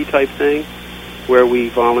Humanity type thing, where we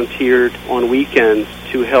volunteered on weekends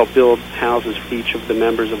to help build houses for each of the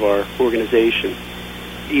members of our organization.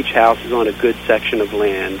 Each house is on a good section of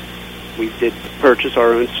land. We did purchase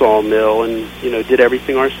our own sawmill and, did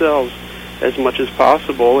everything ourselves as much as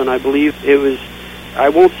possible, and I believe it was, I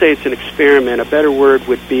won't say it's an experiment, a better word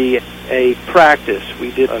would be a practice. We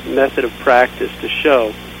did a method of practice to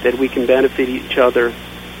show that we can benefit each other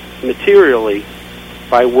materially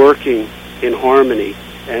by working in harmony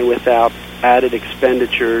and without added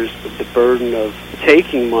expenditures, the burden of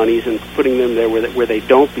taking monies and putting them there where they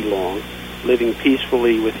don't belong, living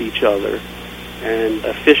peacefully with each other and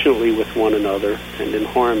efficiently with one another and in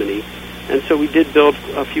harmony. And so we did build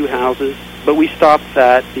a few houses, but we stopped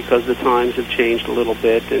that because the times have changed a little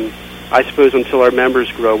bit, and I suppose until our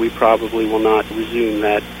members grow, we probably will not resume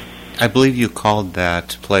that. I believe you called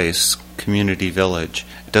that place Community Village.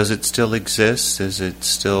 Does it still exist? Is it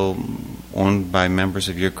still owned by members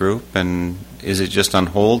of your group? And is it just on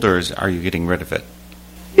hold, or are you getting rid of it?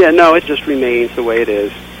 Yeah, no, it just remains the way it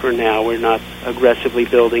is for now. We're not aggressively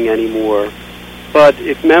building anymore. But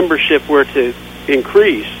if membership were to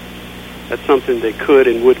increase, that's something that could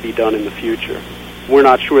and would be done in the future. We're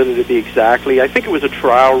not sure that it'd be exactly. I think it was a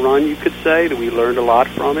trial run, you could say, that we learned a lot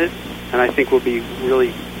from it. And I think we'll be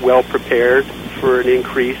really well prepared for an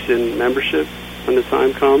increase in membership when the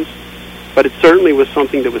time comes. But it certainly was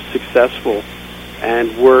something that was successful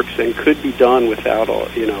and works and could be done without all,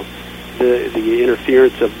 the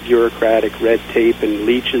interference of bureaucratic red tape and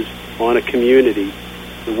leeches on a community.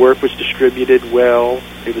 The work was distributed well.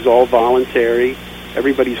 It was all voluntary.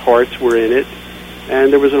 Everybody's hearts were in it,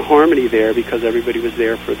 and there was a harmony there because everybody was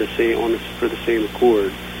there for the same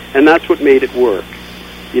accord, and that's what made it work.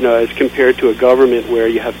 As compared to a government where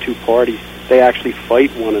you have two parties, they actually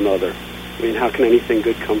fight one another. I mean, how can anything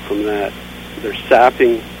good come from that? They're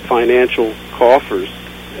sapping financial coffers,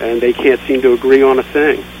 and they can't seem to agree on a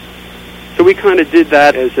thing. So we kind of did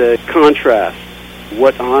that as a contrast.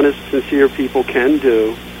 What honest, sincere people can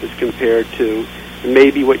do as compared to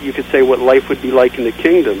maybe what you could say what life would be like in the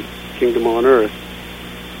kingdom on earth.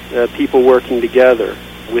 People working together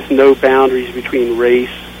with no boundaries between race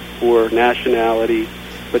or nationality,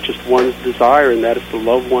 but just one's desire, and that is to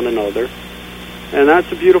love one another. And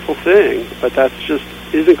that's a beautiful thing, but that's just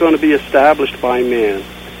isn't going to be established by man.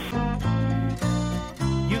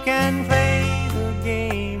 You can play the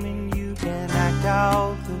game and you can act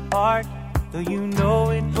out the part, though you know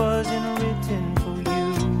it wasn't written for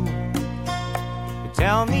you. But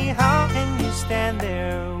tell me, how can you stand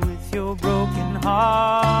there with your broken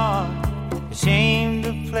heart, ashamed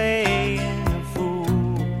of playing the fool?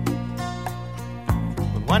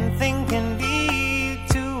 But one thing can lead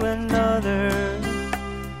to another.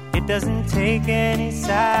 It doesn't take any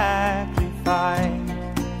sacrifice.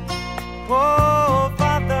 Whoa,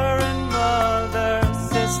 father and mother,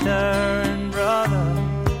 sister and brother,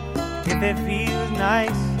 if it feels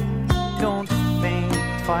nice, don't think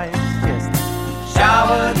twice. Just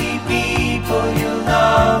shower the people you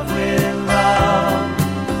love with love.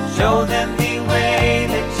 Show them the way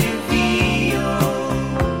that you feel.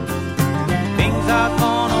 Things are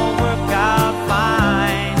gonna work out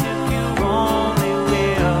fine if you only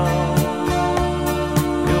will.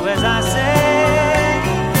 Do as I say,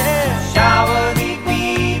 yeah. Shower the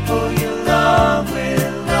people you love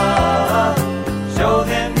with love. Show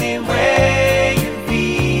them the way you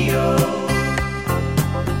feel.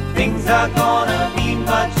 Things are gonna be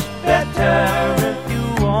much better if you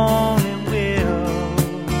only will.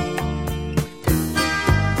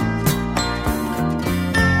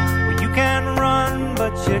 Well, you can run,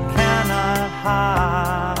 but you cannot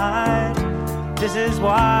hide. This is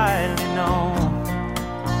widely known.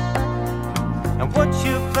 And what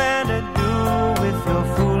you plan to do with your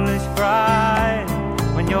foolish pride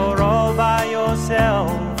when you're all by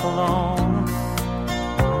yourself alone?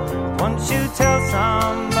 Once you tell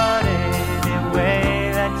somebody the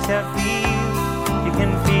way that you feel, you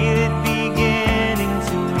can feel it beginning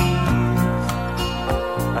to ease.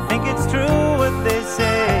 I think it's true what they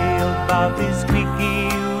say about these squeaky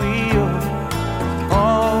wheels,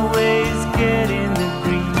 always getting the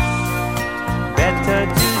grease. Better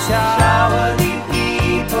to shower the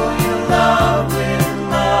people you love with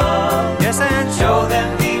love. Yes, and show them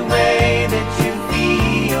the way that you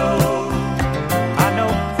feel. I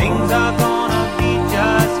know things are gonna be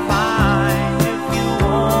just fine if you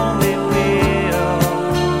only will.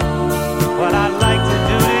 What I'd like to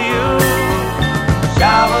do to you,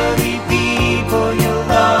 shower the people you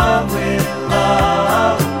love with love.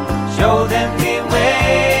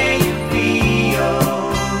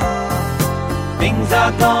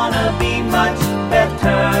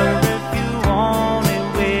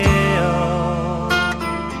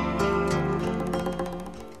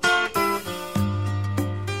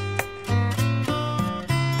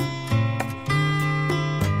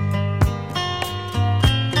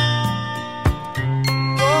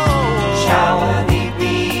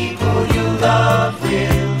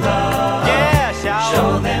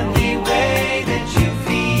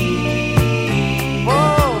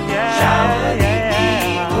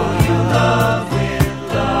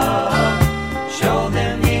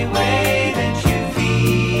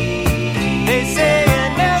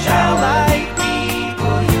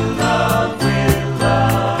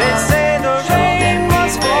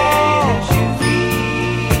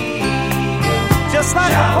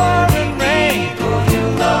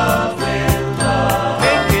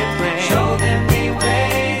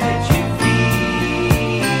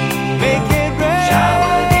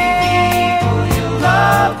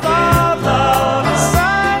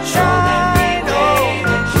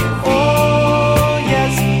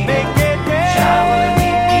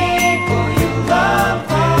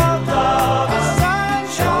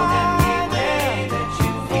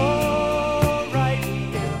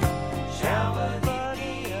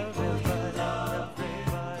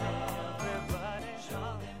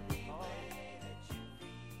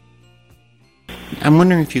 I'm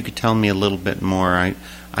wondering if you could tell me a little bit more.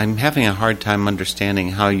 I'm having a hard time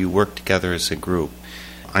understanding how you work together as a group.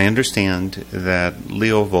 I understand that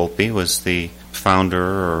Leo Volpe was the founder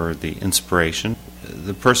or the inspiration,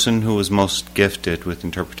 the person who was most gifted with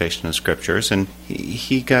interpretation of scriptures, and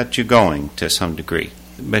he got you going to some degree.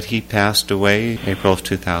 But he passed away April of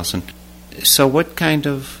 2000. So what kind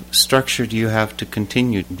of structure do you have to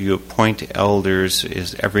continue? Do you appoint elders?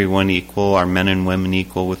 Is everyone equal? Are men and women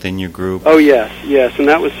equal within your group? Oh, yes, and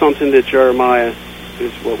that was something that Jeremiah,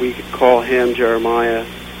 is what we could call him, Jeremiah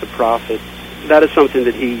the prophet. That is something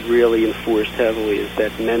that he really enforced heavily, is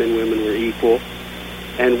that men and women were equal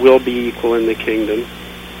and will be equal in the kingdom.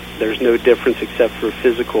 There's no difference except for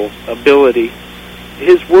physical ability.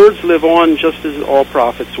 His words live on just as all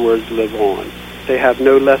prophets' words live on. They have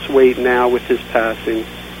no less weight now with his passing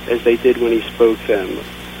as they did when he spoke them.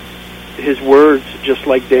 His words, just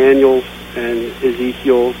like Daniel's and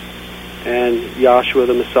Ezekiel's and Yahshua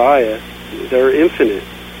the Messiah, they're infinite.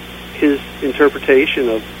 His interpretation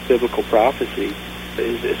of biblical prophecy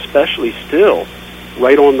is especially still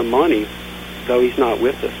right on the money, though he's not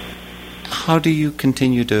with us. How do you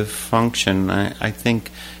continue to function? I think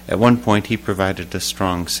at one point he provided a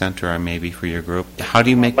strong center maybe for your group. How do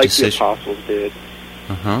you make decisions? Like the apostles did.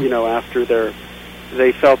 After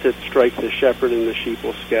they felt it strike the shepherd and the sheep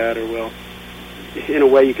will scatter. Well, in a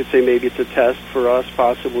way you could say maybe it's a test for us,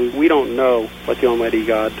 possibly. We don't know what the Almighty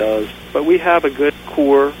God does. But we have a good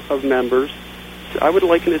core of members. I would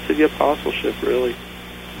liken it to the apostleship, really.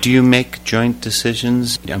 Do you make joint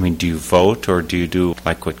decisions? I mean, do you vote, or do you do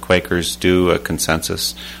like what Quakers do, a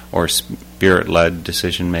consensus or spirit-led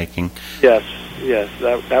decision-making? Yes,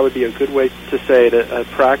 that would be a good way to say it, a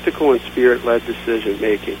practical and spirit-led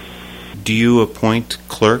decision-making. Do you appoint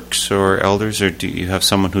clerks or elders, or do you have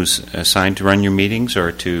someone who's assigned to run your meetings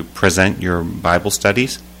or to present your Bible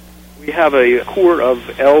studies? We have a core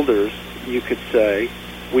of elders, you could say.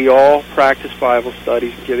 We all practice Bible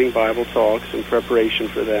studies, giving Bible talks in preparation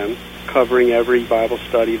for them, covering every Bible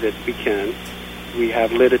study that we can. We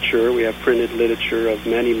have literature. We have printed literature of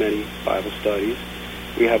many, many Bible studies.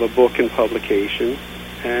 We have a book in publication.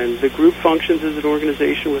 And the group functions as an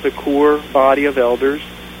organization with a core body of elders.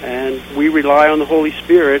 And we rely on the Holy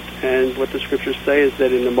Spirit. And what the Scriptures say is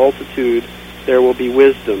that in the multitude there will be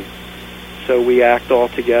wisdom. So we act all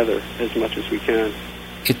together as much as we can.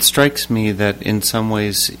 It strikes me that in some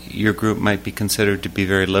ways your group might be considered to be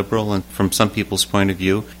very liberal, and from some people's point of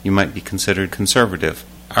view, you might be considered conservative.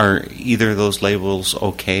 Are either of those labels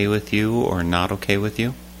okay with you or not okay with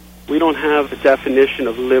you? We don't have a definition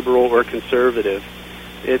of liberal or conservative.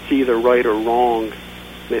 It's either right or wrong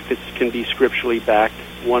if it can be scripturally backed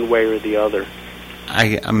one way or the other.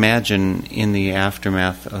 I imagine in the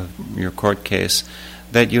aftermath of your court case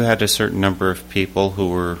that you had a certain number of people who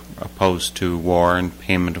were opposed to war and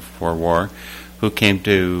payment for war who came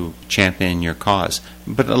to champion your cause.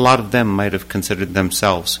 But a lot of them might have considered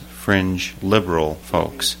themselves fringe liberal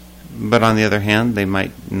folks. But on the other hand, they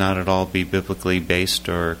might not at all be biblically based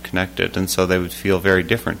or connected, and so they would feel very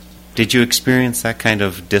different. Did you experience that kind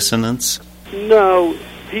of dissonance? No.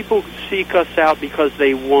 People seek us out because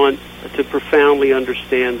they want to profoundly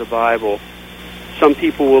understand the Bible. Some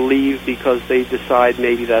people will leave because they decide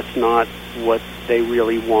maybe that's not what they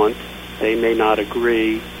really want. They may not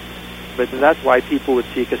agree. But that's why people would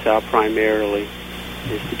seek us out primarily,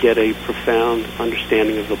 is to get a profound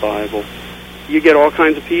understanding of the Bible. You get all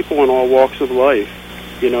kinds of people in all walks of life,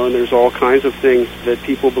 and there's all kinds of things that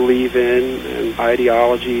people believe in, and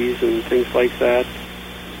ideologies and things like that.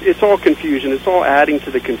 It's all confusion. It's all adding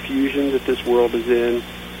to the confusion that this world is in.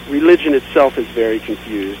 Religion itself is very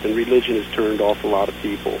confused, and religion has turned off a lot of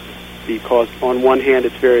people because on one hand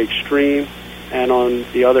it's very extreme, and on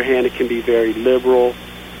the other hand it can be very liberal.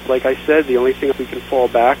 Like I said, the only thing we can fall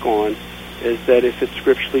back on is that if it's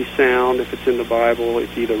scripturally sound, if it's in the Bible,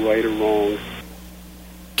 it's either right or wrong.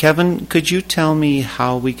 Kevin, could you tell me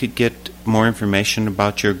how we could get more information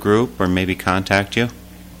about your group or maybe contact you?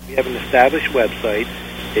 We have an established website.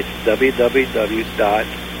 It's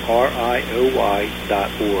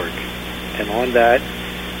www.rioy.org. And on that,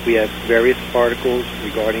 we have various articles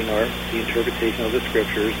regarding the interpretation of the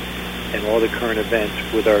Scriptures and all the current events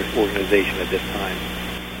with our organization at this time.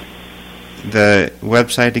 The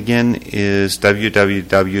website again is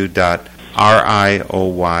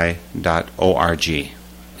www.rioy.org.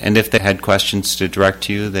 And if they had questions to direct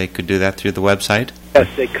to you, they could do that through the website? Yes,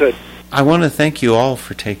 they could. I want to thank you all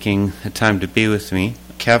for taking the time to be with me.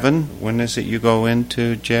 Kevin, when is it you go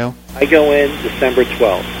into jail? I go in December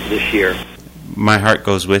 12th this year. My heart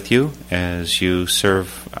goes with you as you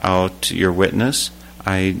serve out your witness.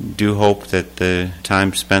 I do hope that the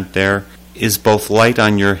time spent there is both light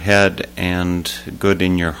on your head and good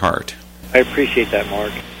in your heart. I appreciate that,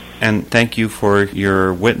 Mark. And thank you for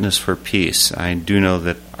your witness for peace. I do know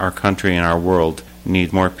that our country and our world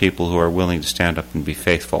need more people who are willing to stand up and be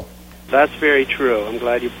faithful. That's very true. I'm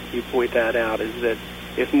glad you point that out, is that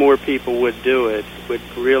if more people would do it, would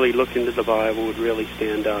really look into the Bible, would really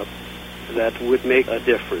stand up, that would make a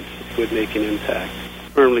difference, would make an impact. I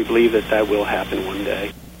firmly believe that will happen one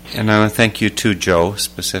day. And I want to thank you too, Joe,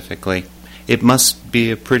 specifically. It must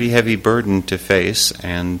be a pretty heavy burden to face,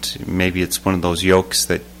 and maybe it's one of those yokes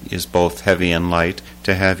that is both heavy and light,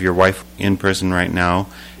 to have your wife in prison right now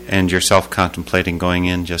and yourself contemplating going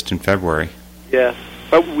in just in February. Yes,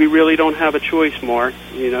 but we really don't have a choice, Mark.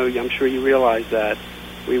 I'm sure you realize that.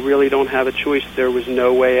 We really don't have a choice. There was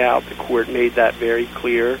no way out. The court made that very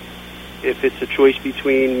clear. If it's a choice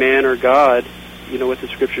between man or God, you know what the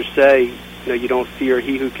scriptures say, you don't fear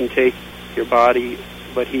he who can take your body,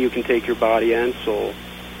 but he who can take your body and soul.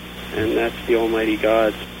 And that's the Almighty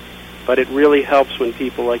God. But it really helps when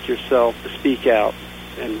people like yourself speak out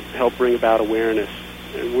and help bring about awareness.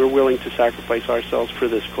 And we're willing to sacrifice ourselves for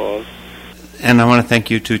this cause. And I want to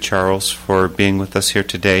thank you too, Charles, for being with us here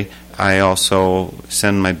today. I also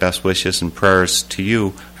send my best wishes and prayers to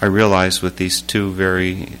you. I realize with these two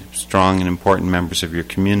very strong and important members of your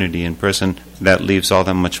community in prison, that leaves all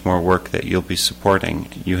that much more work that you'll be supporting.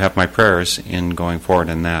 You have my prayers in going forward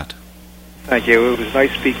in that. Thank you. It was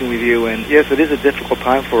nice speaking with you. And yes, it is a difficult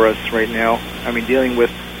time for us right now. Dealing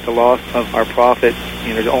with the loss of our prophet,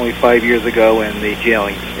 only 5 years ago, and the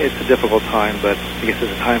jailing. It's a difficult time, but I guess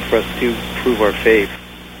it's a time for us to prove our faith.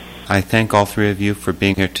 I thank all three of you for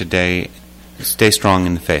being here today. Stay strong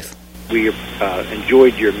in the faith. We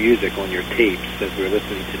enjoyed your music on your tapes as we were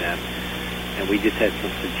listening to them, and we just had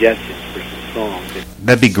some suggestions for some songs.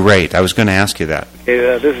 That'd be great. I was going to ask you that.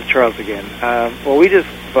 This is Charles again. We just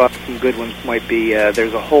thought some good ones might be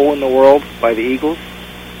There's a Hole in the World by the Eagles,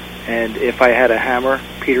 and If I Had a Hammer,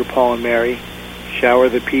 Peter, Paul, and Mary, Shower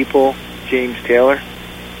the People, James Taylor,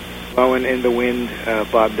 Blowing in the Wind,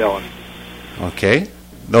 Bob Dylan. Okay,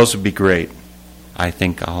 those would be great. I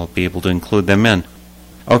think I'll be able to include them in.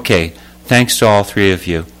 Okay, thanks to all three of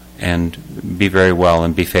you, and be very well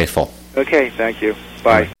and be faithful. Okay, thank you.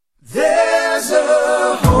 Bye. There's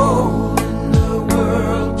a hole in the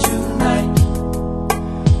world tonight.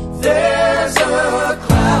 There's a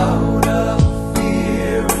cloud of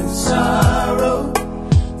fear and sorrow.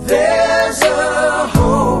 There's a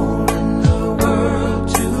hole in the world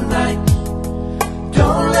tonight.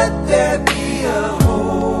 Don't let there be a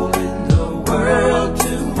hole in the world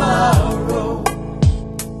tomorrow.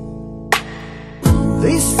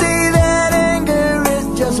 They say that anger is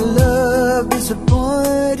just love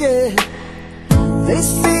disappointed. They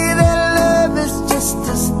say that love is just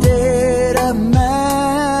a state of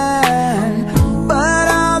mind. But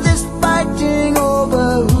all this fighting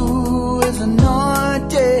over who is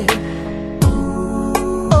anointed.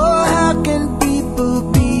 Oh, how can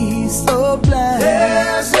people be so blind?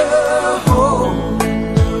 There's a hole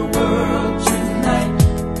in the world tonight.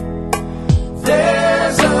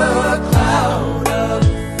 There's a cloud of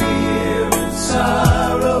fear and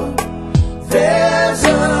sorrow. There's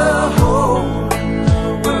a hole in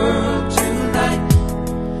the world tonight.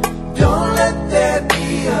 Don't let there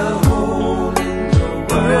be a hole in the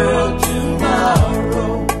world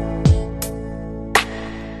tomorrow.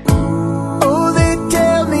 Oh, they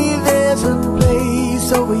tell me there's a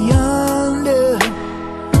place over yonder,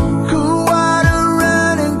 cool water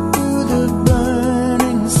running through the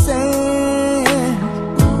burning sand.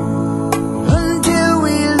 Until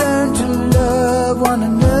we learn to love one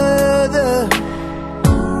another,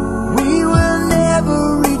 we will never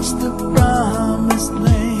reach the promised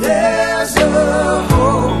land. There's a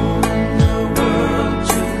hole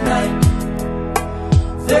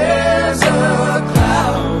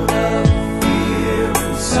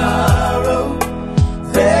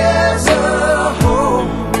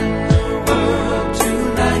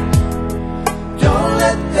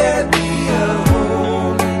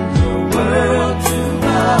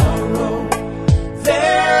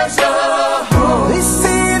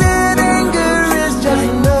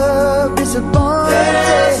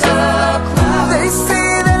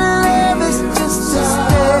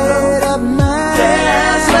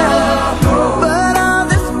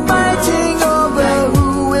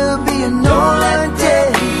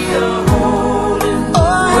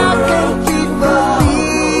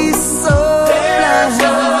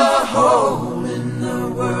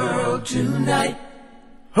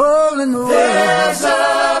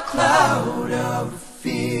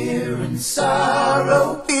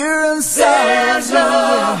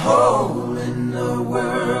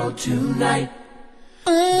tonight.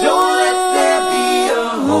 Don't let there be a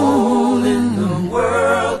hole in the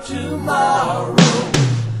world tomorrow.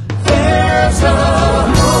 There's a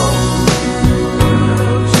hole in the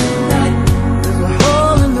world tonight. There's a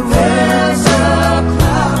hole in the world. There's a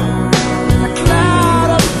cloud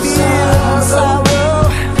of sorrow.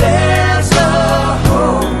 There's a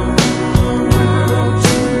hole in the world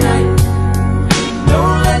tonight.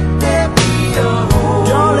 Don't let there be a hole.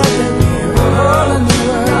 Don't let there be a hole in the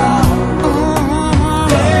world.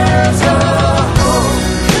 There's a hole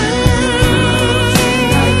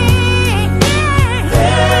tonight.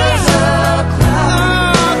 There's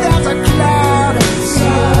a cloud of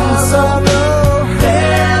sorrow.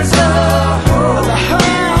 There's a hole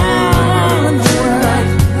in the world.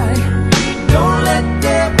 Don't let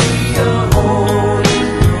there be a hole in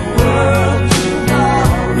the world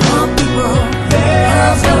tomorrow.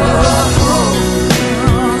 There's a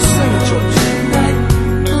hole. Sing it, George. Tonight.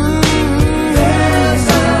 There's a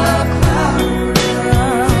cloud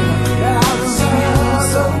of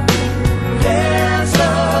sorrow. There's a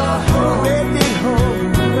hole in the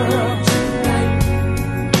world tonight.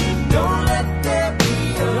 Don't let there be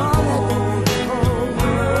a hole in the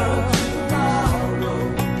world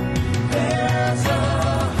tomorrow. There's a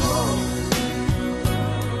hole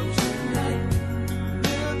tonight.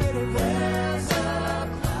 There's a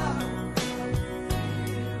cloud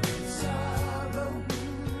of sorrow.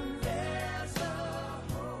 There's a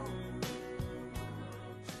hole.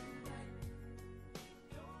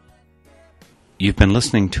 You've been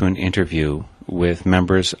listening to an interview with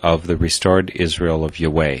members of the Restored Israel of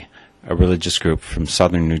Yahweh, a religious group from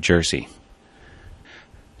southern New Jersey.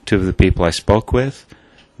 Two of the people I spoke with,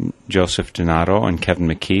 Joseph Donato and Kevin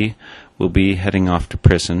McKee, will be heading off to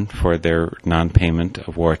prison for their non-payment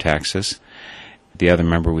of war taxes. The other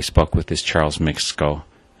member we spoke with is Charles Mixco.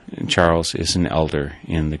 Charles is an elder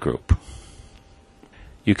in the group.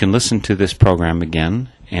 You can listen to this program again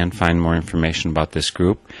and find more information about this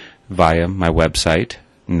group via my website,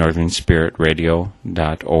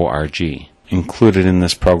 northernspiritradio.org. Included in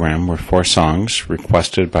this program were 4 songs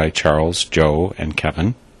requested by Charles, Joe, and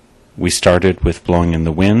Kevin. We started with Blowing in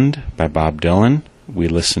the Wind by Bob Dylan. We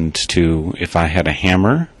listened to If I Had a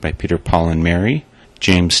Hammer by Peter, Paul, and Mary.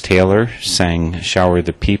 James Taylor sang Shower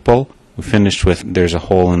the People. We finished with There's a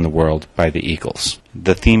Hole in the World by the Eagles.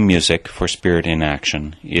 The theme music for Spirit in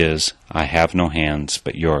Action is I Have No Hands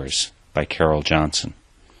But Yours by Carol Johnson.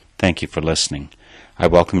 Thank you for listening. I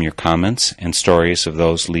welcome your comments and stories of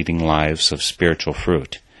those leading lives of spiritual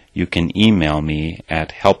fruit. You can email me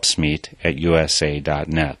at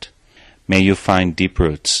helpsmeet@usa.net. May you find deep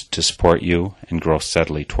roots to support you and grow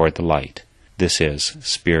steadily toward the light. This is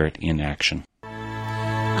Spirit in Action.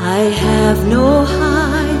 I have no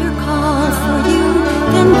higher call for you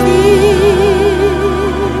than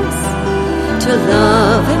this, to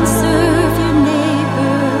love and serve your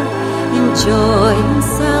neighbor in joy and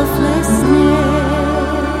selflessness.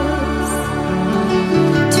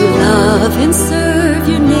 To love and serve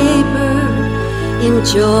your neighbor in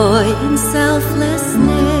joy and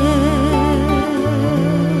selflessness.